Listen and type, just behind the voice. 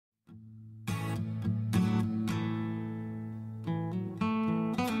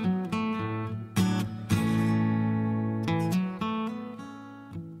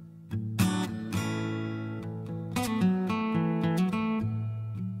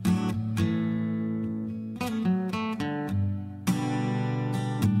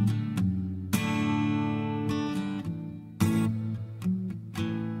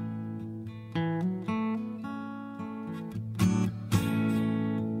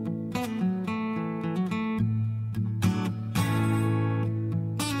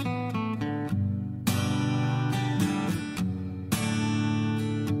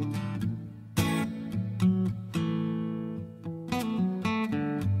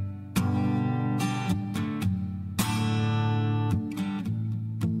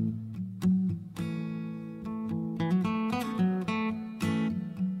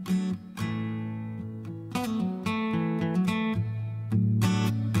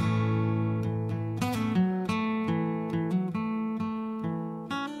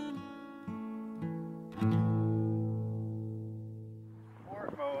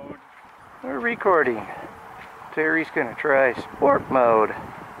recording. Terry's gonna try sport mode.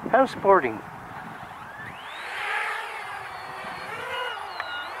 How's sporting?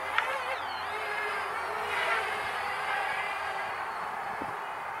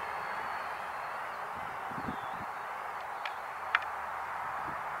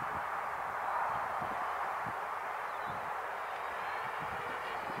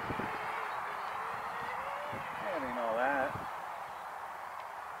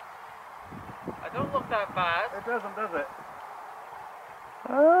 It don't look that fast. It doesn't, does it?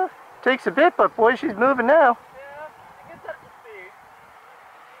 Takes a bit, but boy, she's moving now. Yeah, it gets up to speed.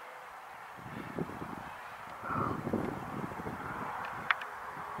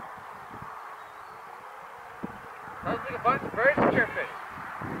 Sounds like a bunch of birds chirping.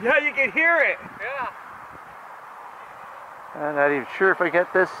 Yeah, you can hear it. Yeah. I'm not even sure if I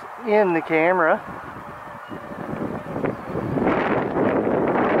got this in the camera.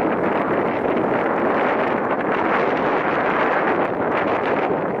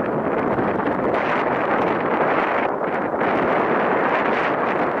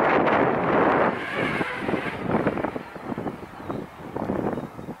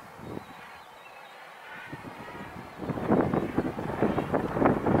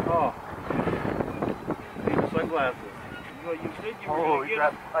 Sunglasses. Well, you said you were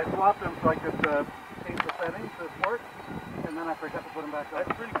get I swapped them so I could change the settings to sport, and then I forgot to put them back on.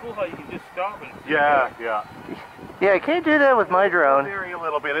 That's pretty cool how you can just stop it. Yeah. Yeah, I can't do that with my drone. It'll vary a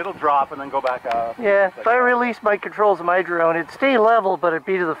little bit. It'll drop and then go back up. Yeah, if I release my controls of my drone, it'd stay level, but it'd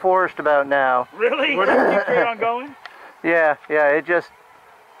be to the forest about now. Really? Would it keep straight on going? Yeah, it just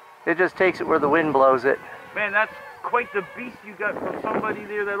takes it where the wind blows it. Man, that's quite the beast you got from somebody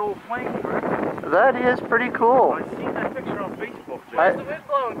there, that old plane, right? That is pretty cool. I've seen that picture on Facebook, Jay. Where's the wind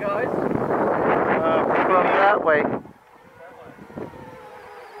blowing, guys? From that way.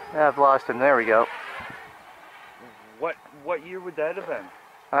 I've lost him. There we go. What year would that have been?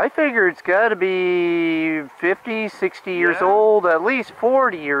 I figure it's got to be 50, 60 years old, at least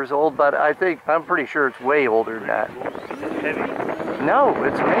 40 years old, but I'm pretty sure it's way older than that. Is it heavy? No,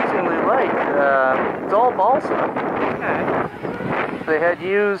 it's amazingly light. It's all balsa. Okay. They had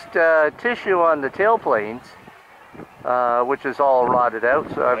used tissue on the tailplanes, which is all rotted out,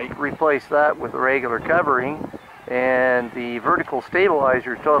 so I've replaced that with a regular covering, and the vertical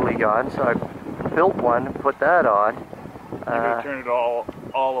stabilizer is totally gone, so I built one and put that on. You're going to turn it all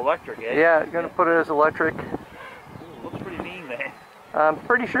electric, eh? Yeah, going to put it as electric. Ooh, looks pretty neat, man. I'm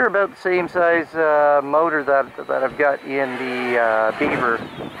pretty sure about the same size motor that I've got in the Beaver.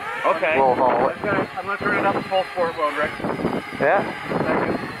 Okay. We'll haul it. I'm going to turn it up to full sport mode, Rick. Yeah.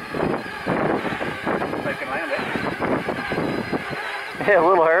 If I can land it. Yeah, a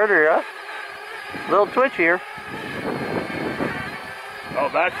little harder, huh? A little twitchier. Oh,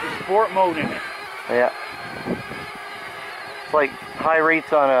 that's the sport mode in it. Yeah. It's like high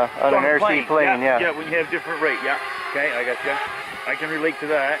rates on an RC plane, yeah. Yeah, when you have different rate, yeah. Okay, I got you. I can relate to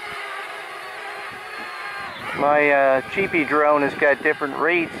that. My cheapy drone has got different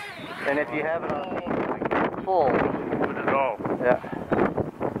rates, and if you have it on full. Put it all. Yeah.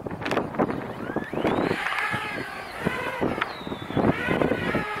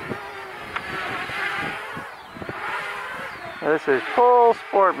 This is full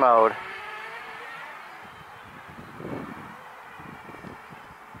sport mode.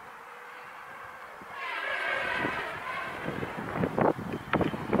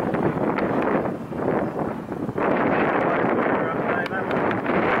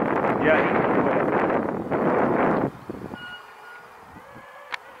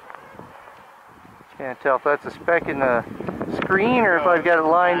 Can't tell if that's a speck in the screen or if I've got it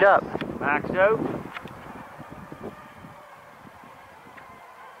lined up. Maxed out.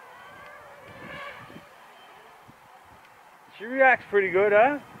 She reacts pretty good,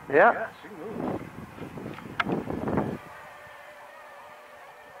 huh? Yeah. Yeah, she moves.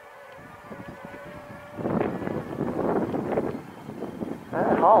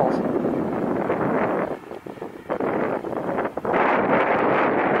 That hauls.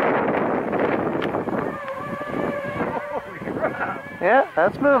 Yeah,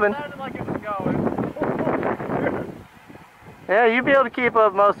 that's moving. Sounded like it was going. Yeah, you'd be able to keep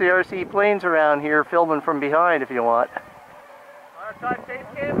up most of the RC planes around here filming from behind if you want. Want to try tape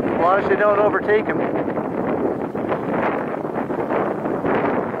cam? As long as you don't overtake them. And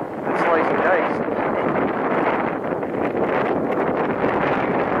slice and dice.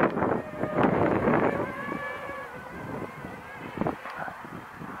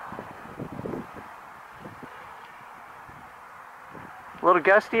 A little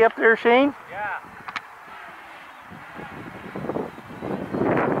gusty up there, Shane? Yeah.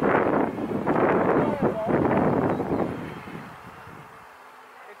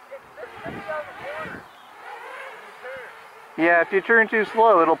 Yeah, if you turn too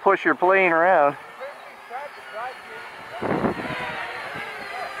slow, it'll push your plane around.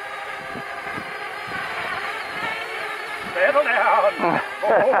 Settle down.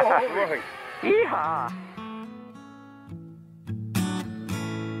 Oh, Yeehaw!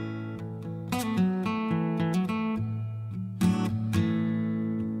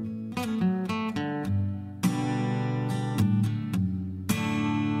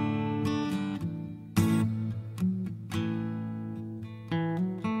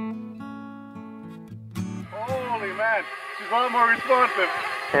 Holy man, she's a lot more responsive.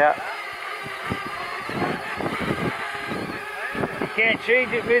 Yeah. you can't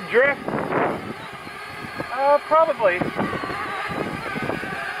change it mid-drift? Probably.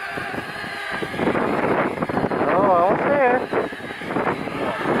 Oh, almost there.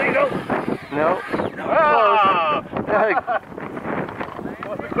 There No. Ah! Close.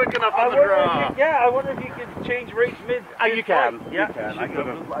 Wasn't quick enough I on the wonder draw. if you, I wonder if you can change rates mid. You can. Yeah. You can. I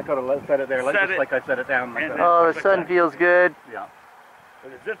could have set it there, Set just it. like I set it down. Like And that. then- Oh, the sun feels good. Yeah.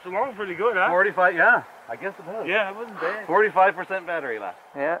 But it zips along pretty good, huh? 45. Yeah. I guess it does. Yeah, it wasn't bad. 45% battery left.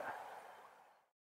 Yeah.